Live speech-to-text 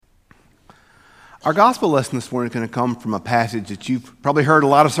Our gospel lesson this morning is going to come from a passage that you've probably heard a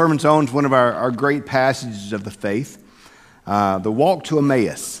lot of sermons on. It's one of our great passages of the faith, the walk to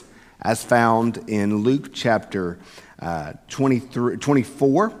Emmaus, as found in Luke chapter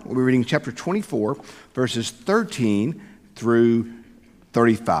 24. We'll be reading chapter 24, verses 13 through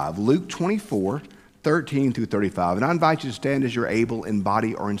 35. Luke 24, 13 through 35. And I invite you to stand as you're able in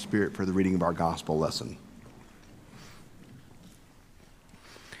body or in spirit for the reading of our gospel lesson.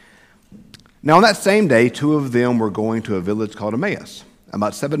 Now on that same day, two of them were going to a village called Emmaus,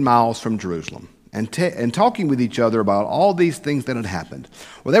 about 7 miles from Jerusalem, and talking with each other about all these things that had happened.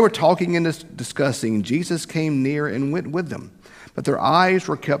 While they were talking and discussing, Jesus came near and went with them, but their eyes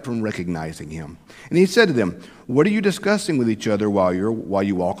were kept from recognizing him. And he said to them, "What are you discussing with each other while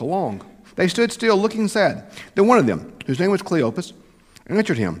you walk along?" They stood still, looking sad. Then one of them, whose name was Cleopas,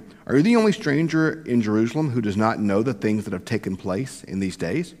 answered him, "Are you the only stranger in Jerusalem who does not know the things that have taken place in these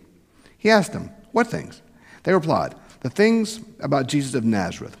days?" He asked them, "What things?" They replied, "The things about Jesus of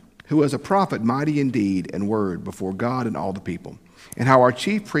Nazareth, who was a prophet mighty in deed and word before God and all the people, and how our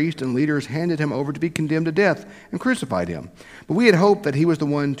chief priests and leaders handed him over to be condemned to death and crucified him. But we had hoped that he was the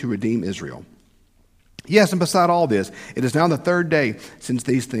one to redeem Israel. Yes, and beside all this, it is now the third day since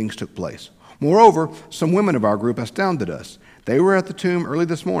these things took place. Moreover, some women of our group astounded us. They were at the tomb early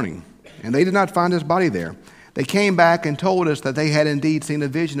this morning, and they did not find his body there. They came back and told us that they had indeed seen a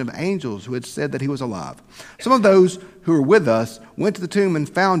vision of angels who had said that he was alive. Some of those who were with us went to the tomb and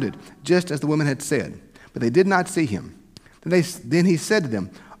found it just as the women had said, but they did not see him. Then he said to them,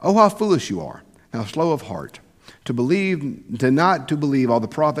 'Oh, how foolish you are, how slow of heart, not to believe all the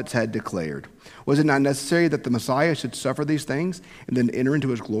prophets had declared. Was it not necessary that the Messiah should suffer these things and then enter into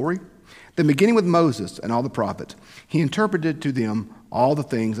his glory?' Then beginning with Moses and all the prophets, he interpreted to them all the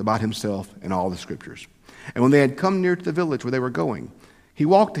things about himself in all the scriptures. And when they had come near to the village where they were going, he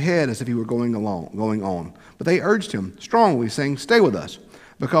walked ahead as if he were going on. But they urged him strongly, saying, 'Stay with us,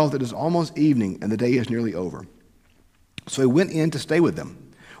 because it is almost evening and the day is nearly over.' So he went in to stay with them.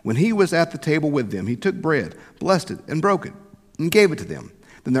 When he was at the table with them, he took bread, blessed it, and broke it, and gave it to them.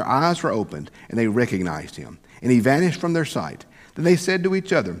 Then their eyes were opened, and they recognized him, and he vanished from their sight. Then they said to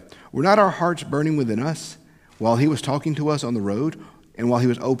each other, 'Were not our hearts burning within us while he was talking to us on the road, and while he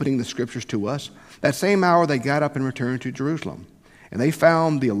was opening the scriptures to us?' That same hour they got up and returned to Jerusalem. And they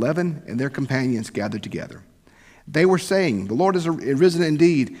found the 11 and their companions gathered together. They were saying, 'The Lord is risen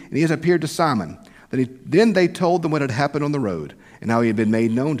indeed, and he has appeared to Simon.' Then they told them what had happened on the road, and how he had been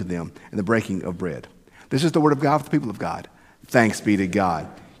made known to them in the breaking of bread. This is the word of God for the people of God. Thanks be to God."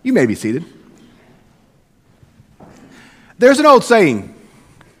 You may be seated. There's an old saying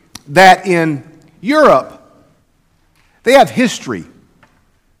that in Europe, they have history.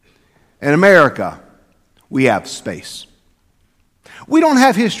 In America, we have space. We don't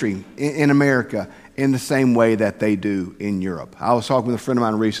have history in America in the same way that they do in Europe. I was talking with a friend of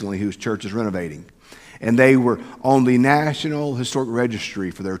mine recently whose church is renovating, and they were on the National Historic Registry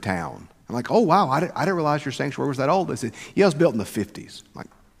for their town. I'm like, "Oh, wow, I didn't realize your sanctuary was that old." They said, "Yeah, it was built in the 50s. I'm like,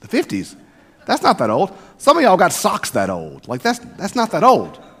 "The 50s? That's not that old. Some of y'all got socks that old. Like, that's not that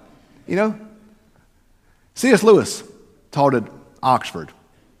old." You know? C.S. Lewis taught at Oxford.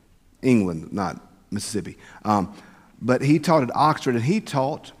 England, not Mississippi. But he taught at Oxford, and he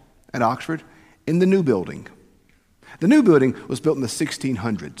taught at Oxford in the New Building. The New Building was built in the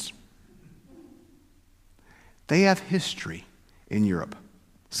 1600s. They have history in Europe.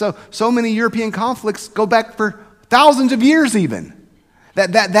 So many European conflicts go back for thousands of years even.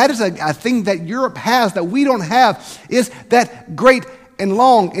 That is a thing that Europe has that we don't have, is that great and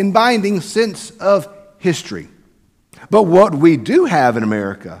long and binding sense of history. But what we do have in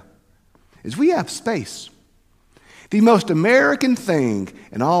America is we have space. The most American thing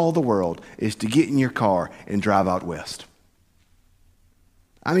in all the world is to get in your car and drive out west.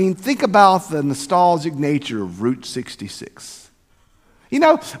 I mean, think about the nostalgic nature of Route 66. You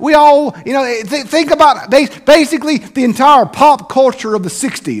know, we all, think about basically the entire pop culture of the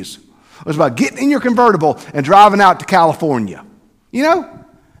 60s was about getting in your convertible and driving out to California. You know,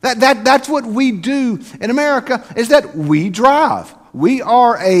 that's what we do in America, is that we drive. We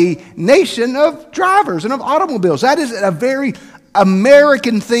are a nation of drivers and of automobiles. That is a very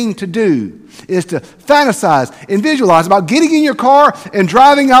American thing to do, is to fantasize and visualize about getting in your car and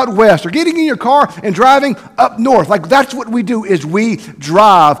driving out west, or getting in your car and driving up north. Like, that's what we do, is we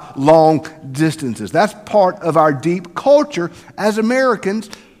drive long distances. That's part of our deep culture as Americans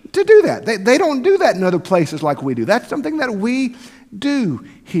to do that. They don't do that in other places like we do. That's something that we do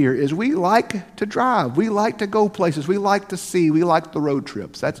here, is we like to drive. We like to go places. We like to see. We like the road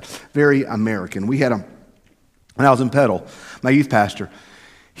trips. That's very American. When I was in Petal, my youth pastor,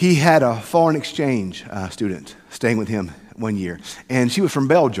 he had a foreign exchange student staying with him one year, and she was from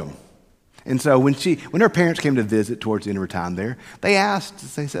Belgium. And so when her parents came to visit towards the end of her time there, they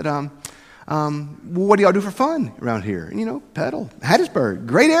said, what do y'all do for fun around here? And, pedal, Hattiesburg,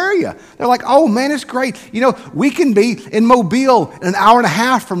 great area. They're like, oh man, it's great. We can be in Mobile in an hour and a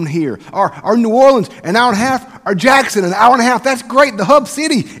half from here, or New Orleans an hour and a half, or Jackson an hour and a half. That's great, the hub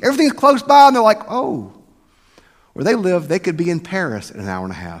city, everything's close by. And they're like, oh, where they live, they could be in Paris in an hour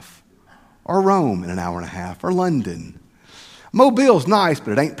and a half, or Rome in an hour and a half, or London. Mobile's nice,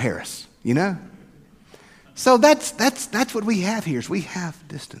 but it ain't Paris, So that's what we have here, is we have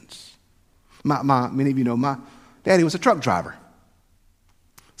distance. Many of you know my daddy was a truck driver.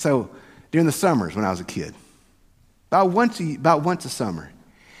 So during the summers when I was a kid, about once a summer,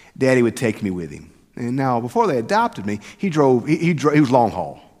 Daddy would take me with him. And now before they adopted me, he was long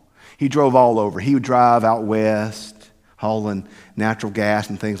haul. He drove all over. He would drive out west, hauling natural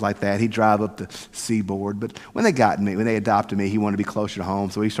gas and things like that. He'd drive up the seaboard. But when they adopted me, he wanted to be closer to home,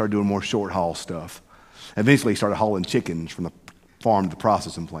 so he started doing more short haul stuff. Eventually, he started hauling chickens from the farm to the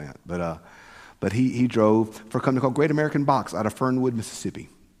processing plant. But he drove for a company called Great American Box out of Fernwood, Mississippi.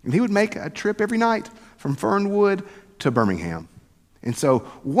 And he would make a trip every night from Fernwood to Birmingham. And so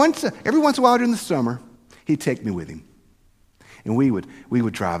every once in a while during the summer, he'd take me with him. And we would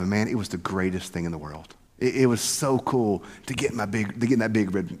drive, and man, it was the greatest thing in the world. It was so cool to get in that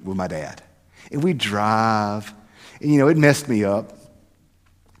big red with my dad. And we'd drive, and it messed me up,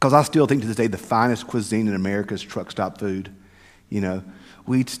 because I still think to this day the finest cuisine in America is truck stop food.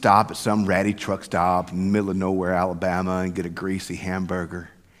 We'd stop at some ratty truck stop in the middle of nowhere, Alabama, and get a greasy hamburger.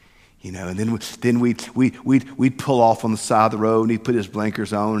 And then we'd pull off on the side of the road, and he'd put his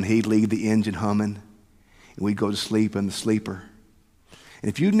blinkers on, and he'd leave the engine humming, and we'd go to sleep in the sleeper. And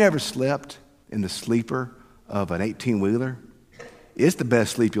if you've never slept in the sleeper of an 18-wheeler, it's the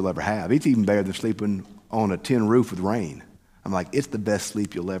best sleep you'll ever have. It's even better than sleeping on a tin roof with rain. I'm like, it's the best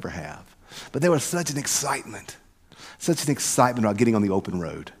sleep you'll ever have. But there was such an excitement about getting on the open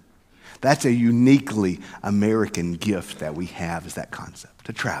road. That's a uniquely American gift that we have, is that concept,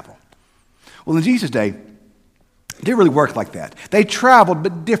 to travel. Well, in Jesus' day, it didn't really work like that. They traveled,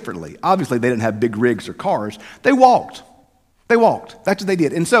 but differently. Obviously, they didn't have big rigs or cars. They walked. That's what they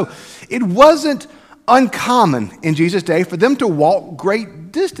did. And so it wasn't uncommon in Jesus' day for them to walk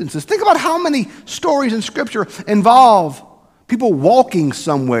great distances. Think about how many stories in Scripture involve people walking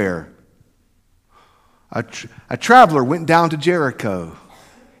somewhere. A traveler went down to Jericho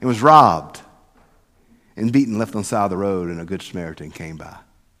and was robbed and beaten, left on the side of the road, and a good Samaritan came by.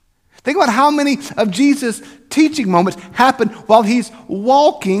 Think about how many of Jesus' teaching moments happened while he's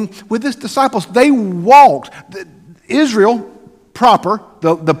walking with his disciples. They walked. Israel proper,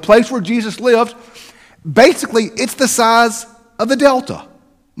 the place where Jesus lived, basically it's the size of the Delta,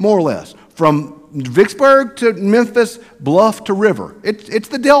 more or less. From Vicksburg to Memphis, Bluff to River. It's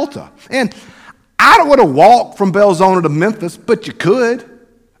the Delta. And I don't want to walk from Belzona to Memphis, but you could.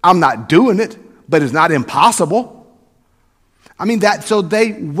 I'm not doing it, but it's not impossible. So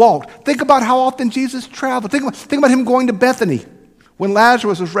they walked. Think about how often Jesus traveled. Think about him going to Bethany when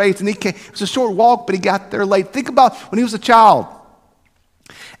Lazarus was raised, and he came. It was a short walk, but he got there late. Think about when he was a child,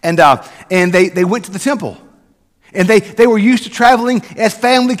 and they went to the temple. And they were used to traveling as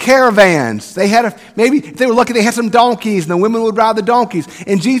family caravans. Maybe if they were lucky, they had some donkeys, and the women would ride the donkeys.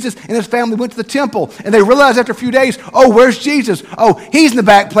 And Jesus and his family went to the temple, and they realized after a few days, oh, where's Jesus? Oh, he's in the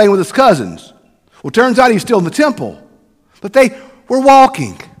back playing with his cousins. Well, turns out he's still in the temple. But they were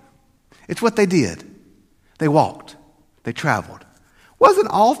walking. It's what they did. They walked. They traveled. Wasn't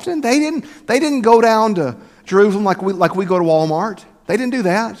often. They didn't go down to Jerusalem like we go to Walmart. They didn't do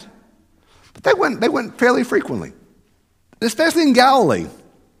that. But they went fairly frequently. Especially in Galilee,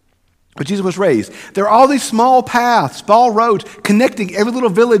 where Jesus was raised. There are all these small paths, small roads connecting every little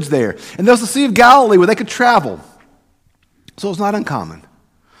village there. And there was the Sea of Galilee where they could travel. So it's not uncommon.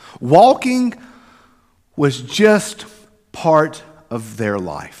 Walking was just part of their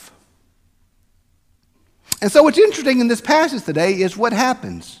life. And so what's interesting in this passage today is what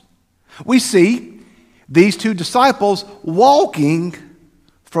happens. We see these two disciples walking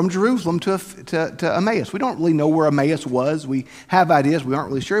from Jerusalem to Emmaus. We don't really know where Emmaus was. We have ideas. We aren't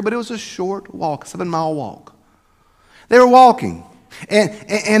really sure. But it was a short walk, a 7-mile walk. They were walking.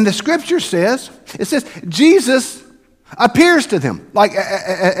 And the Scripture says, Jesus appears to them. Like,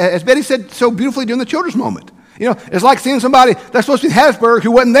 as Betty said so beautifully during the children's moment. It's like seeing somebody that's supposed to be in Hattiesburg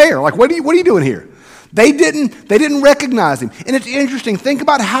who wasn't there. Like, what are you doing here? They didn't recognize him. And it's interesting. Think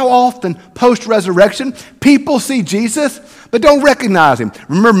about how often post-resurrection people see Jesus but don't recognize him.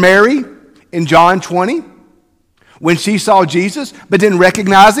 Remember Mary in John 20? when she saw Jesus but didn't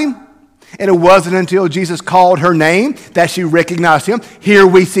recognize him. And it wasn't until Jesus called her name that she recognized him. Here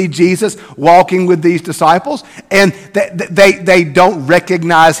we see Jesus walking with these disciples, and they don't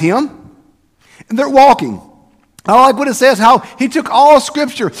recognize him. And they're walking. I like what it says, how he took all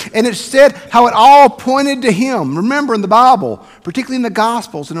Scripture, and it said how it all pointed to him. Remember in the Bible, particularly in the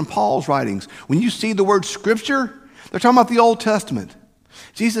Gospels and in Paul's writings, when you see the word Scripture, they're talking about the Old Testament.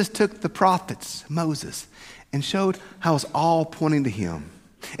 Jesus took the prophets, Moses, and showed how it's all pointing to him.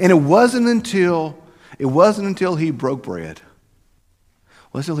 And it wasn't until he broke bread,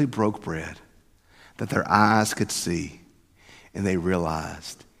 that their eyes could see, and they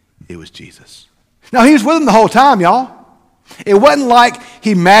realized it was Jesus. Now, he was with them the whole time, y'all. It wasn't like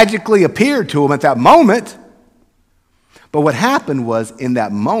he magically appeared to them at that moment. But what happened was, in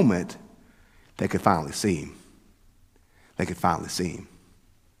that moment, they could finally see him.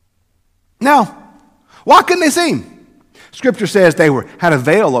 Now, why couldn't they see him? Scripture says they had a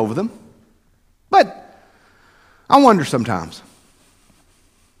veil over them. But I wonder sometimes.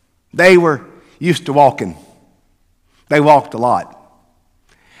 They were used to walking. They walked a lot.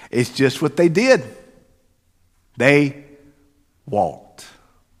 It's just what they did. They walked.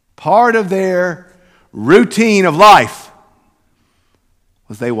 Part of their routine of life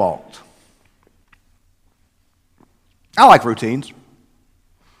was they walked. I like routines.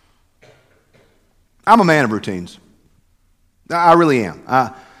 I'm a man of routines. I really am.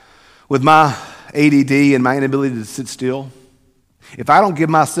 With my ADD and my inability to sit still, if I don't give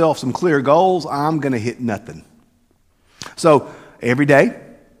myself some clear goals, I'm going to hit nothing. So every day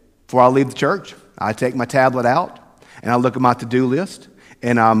before I leave the church, I take my tablet out and I look at my to-do list,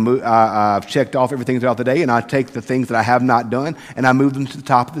 and I've checked off everything throughout the day, and I take the things that I have not done and I move them to the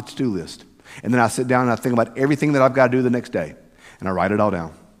top of the to-do list. And then I sit down and I think about everything that I've got to do the next day, and I write it all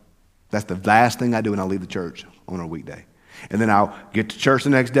down. That's the last thing I do when I leave the church on a weekday. And then I'll get to church the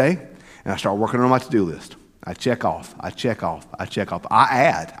next day, and I start working on my to-do list. I check off. I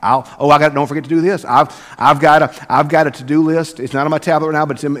add. Don't forget to do this. I've got a to-do list. It's not on my tablet right now,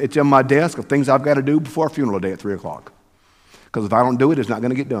 but it's on my desk of things I've got to do before a funeral day at 3 o'clock. Because if I don't do it, it's not going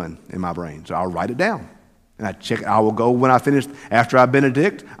to get done in my brain. So I'll write it down. And I check. I will go when I finish, after I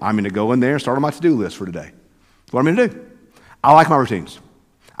benedict, I'm going to go in there and start on my to-do list for today. That's what I'm going to do. I like my routines.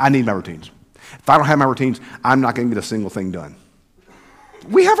 I need my routines. If I don't have my routines, I'm not going to get a single thing done.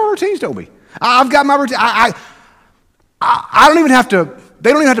 We have our routines, don't we? I've got my routine. I don't even have to,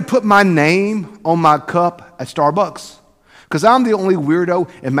 they don't even have to put my name on my cup at Starbucks. Because I'm the only weirdo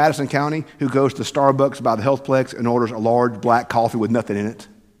in Madison County who goes to Starbucks by the Healthplex and orders a large black coffee with nothing in it.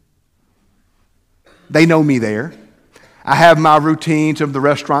 They know me there. I have my routines of the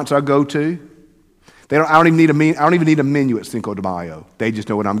restaurants I go to. I don't even need a menu at Cinco de Mayo. They just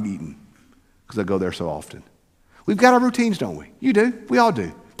know what I'm eating because I go there so often. We've got our routines, don't we? You do. We all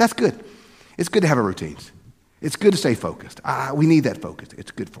do. That's good. It's good to have our routines. It's good to stay focused. We need that focus.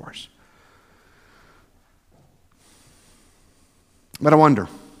 It's good for us. But I wonder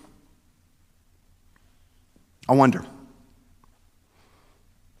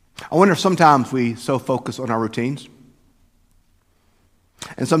if sometimes we so focus on our routines,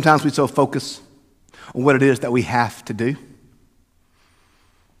 and sometimes we so focus on what it is that we have to do,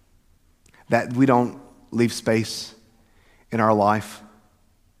 that we don't leave space in our life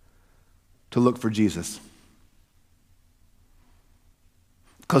to look for Jesus.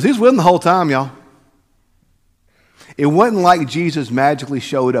 Because he's with them the whole time, y'all. It wasn't like Jesus magically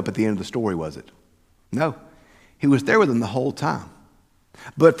showed up at the end of the story, was it? No. He was there with them the whole time.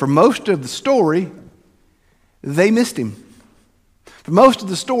 But for most of the story, they missed him. For most of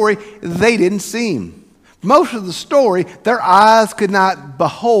the story, they didn't see him. For most of the story, their eyes could not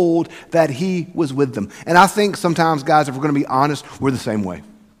behold that he was with them. And I think sometimes, guys, if we're going to be honest, we're the same way.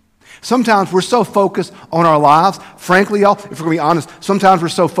 Sometimes we're so focused on our lives. Frankly, y'all, if we're going to be honest, sometimes we're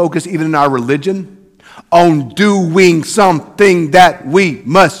so focused even in our religion on doing something that we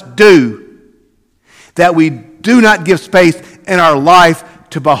must do that we do not give space in our life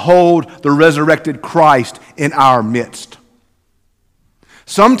to behold the resurrected Christ in our midst.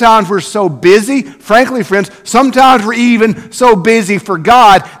 Sometimes we're so busy, frankly, friends, sometimes we're even so busy for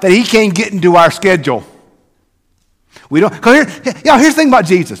God that he can't get into our schedule. We don't. Cause here's the thing about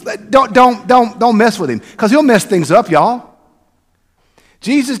Jesus. Don't mess with him, because he'll mess things up, y'all.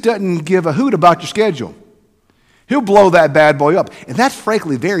 Jesus doesn't give a hoot about your schedule. He'll blow that bad boy up. And that's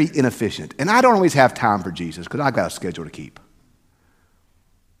frankly very inefficient. And I don't always have time for Jesus because I've got a schedule to keep.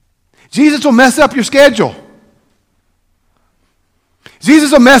 Jesus will mess up your schedule.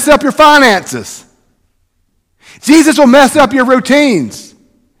 Jesus will mess up your finances. Jesus will mess up your routines.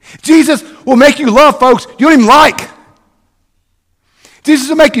 Jesus will make you love folks you don't even like. Jesus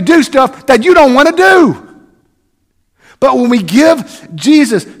will make you do stuff that you don't want to do. But when we give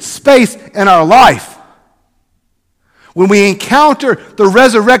Jesus space in our life, when we encounter the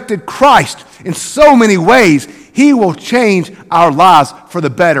resurrected Christ in so many ways, he will change our lives for the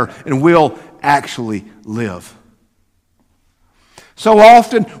better and we'll actually live. So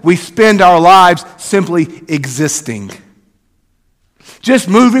often we spend our lives simply existing. Just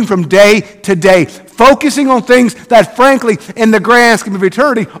moving from day to day, focusing on things that frankly in the grand scheme of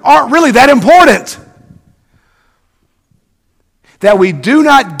eternity aren't really that important. That we do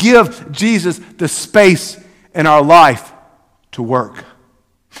not give Jesus the space in our life to work.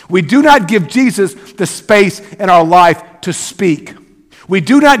 We do not give Jesus the space in our life to speak. We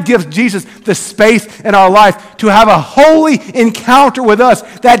do not give Jesus the space in our life to have a holy encounter with us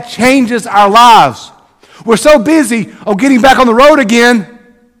that changes our lives. We're so busy on getting back on the road again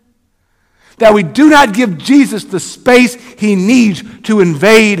that we do not give Jesus the space he needs to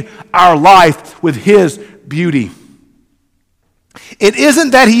invade our life with his beauty. It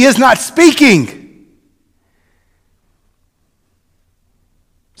isn't that he is not speaking.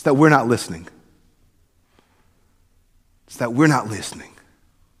 It's that we're not listening. It's that we're not listening.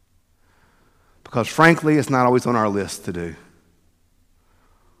 Because frankly, it's not always on our list to do.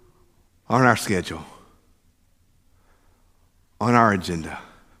 On our schedule. On our agenda.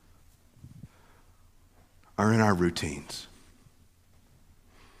 Or in our routines.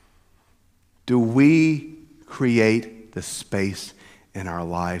 Do we create the space in our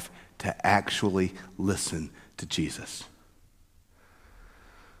life to actually listen to Jesus?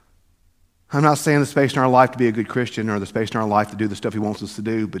 I'm not saying the space in our life to be a good Christian or the space in our life to do the stuff he wants us to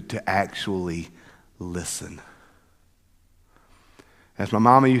do, but to actually listen. As my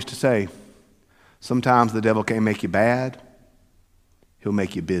mama used to say, sometimes the devil can't make you bad, he'll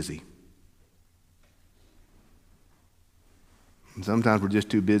make you busy. And sometimes we're just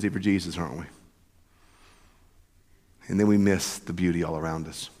too busy for Jesus, aren't we? And then we miss the beauty all around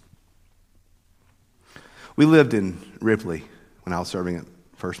us. We lived in Ripley when I was serving at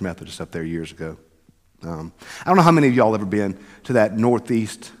First Methodist up there years ago. I don't know how many of y'all ever been to that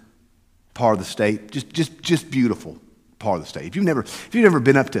northeast part of the state. Just beautiful part of the state. If you've never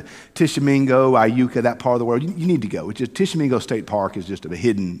been up to Tishomingo, Iuka, that part of the world, you need to go. It's just Tishomingo State Park is just a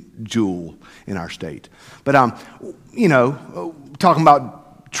hidden jewel in our state. But talking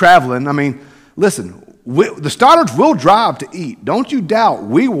about traveling, I mean, listen. The Stoddards will drive to eat. Don't you doubt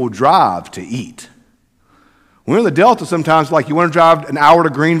we will drive to eat. We're in the Delta sometimes, like, you want to drive an hour to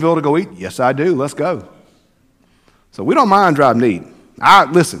Greenville to go eat? Yes, I do. Let's go. So we don't mind driving to eat.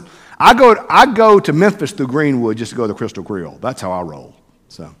 Listen, I go to Memphis through Greenwood just to go to the Crystal Grill. That's how I roll.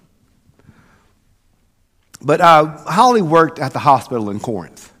 So, but Holly worked at the hospital in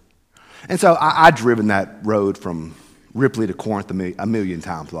Corinth. And so I'd driven that road from Ripley to Corinth a million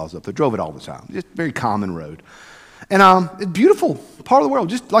times while I was up there. Drove it all the time. Just a very common road. And it's beautiful part of the world.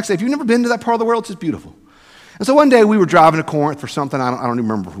 Just like I say, if you've never been to that part of the world, it's just beautiful. And so one day we were driving to Corinth for something. I don't even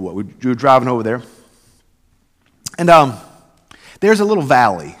remember what. We were driving over there. And there's a little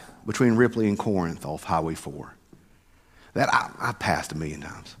valley between Ripley and Corinth off Highway 4 that I passed a million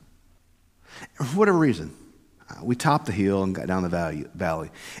times. And for whatever reason, we topped the hill and got down the valley.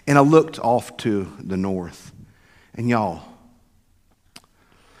 And I looked off to the north. And y'all,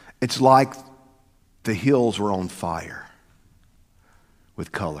 it's like the hills were on fire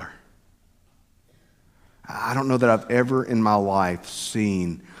with color. I don't know that I've ever in my life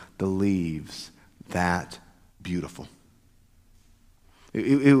seen the leaves that beautiful.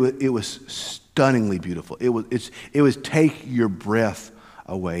 It was stunningly beautiful. It was take your breath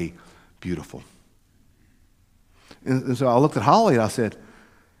away beautiful. And so I looked at Holly and I said,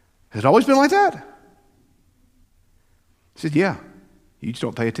 has it always been like that? She said, yeah, you just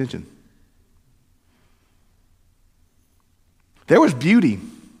don't pay attention. There was beauty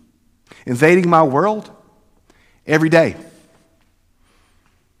invading my world every day.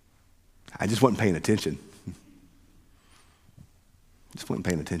 I just wasn't paying attention. Just wasn't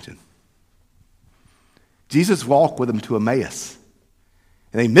paying attention. Jesus walked with them to Emmaus,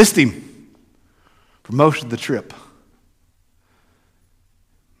 and they missed him for most of the trip.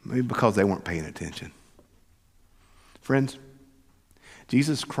 Maybe because they weren't paying attention. Friends,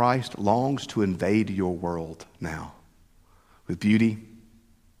 Jesus Christ longs to invade your world now with beauty,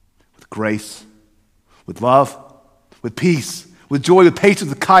 with grace, with love, with peace, with joy, with patience,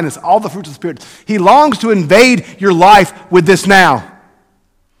 with kindness, all the fruits of the Spirit. He longs to invade your life with this now.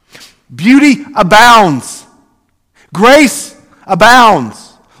 Beauty abounds. Grace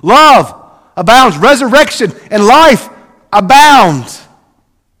abounds. Love abounds. Resurrection and life abound.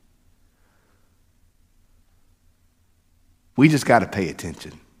 We just got to pay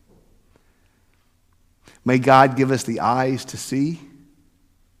attention. May God give us the eyes to see,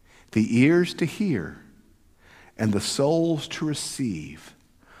 the ears to hear, and the souls to receive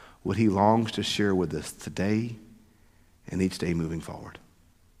what he longs to share with us today and each day moving forward.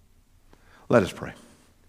 Let us pray.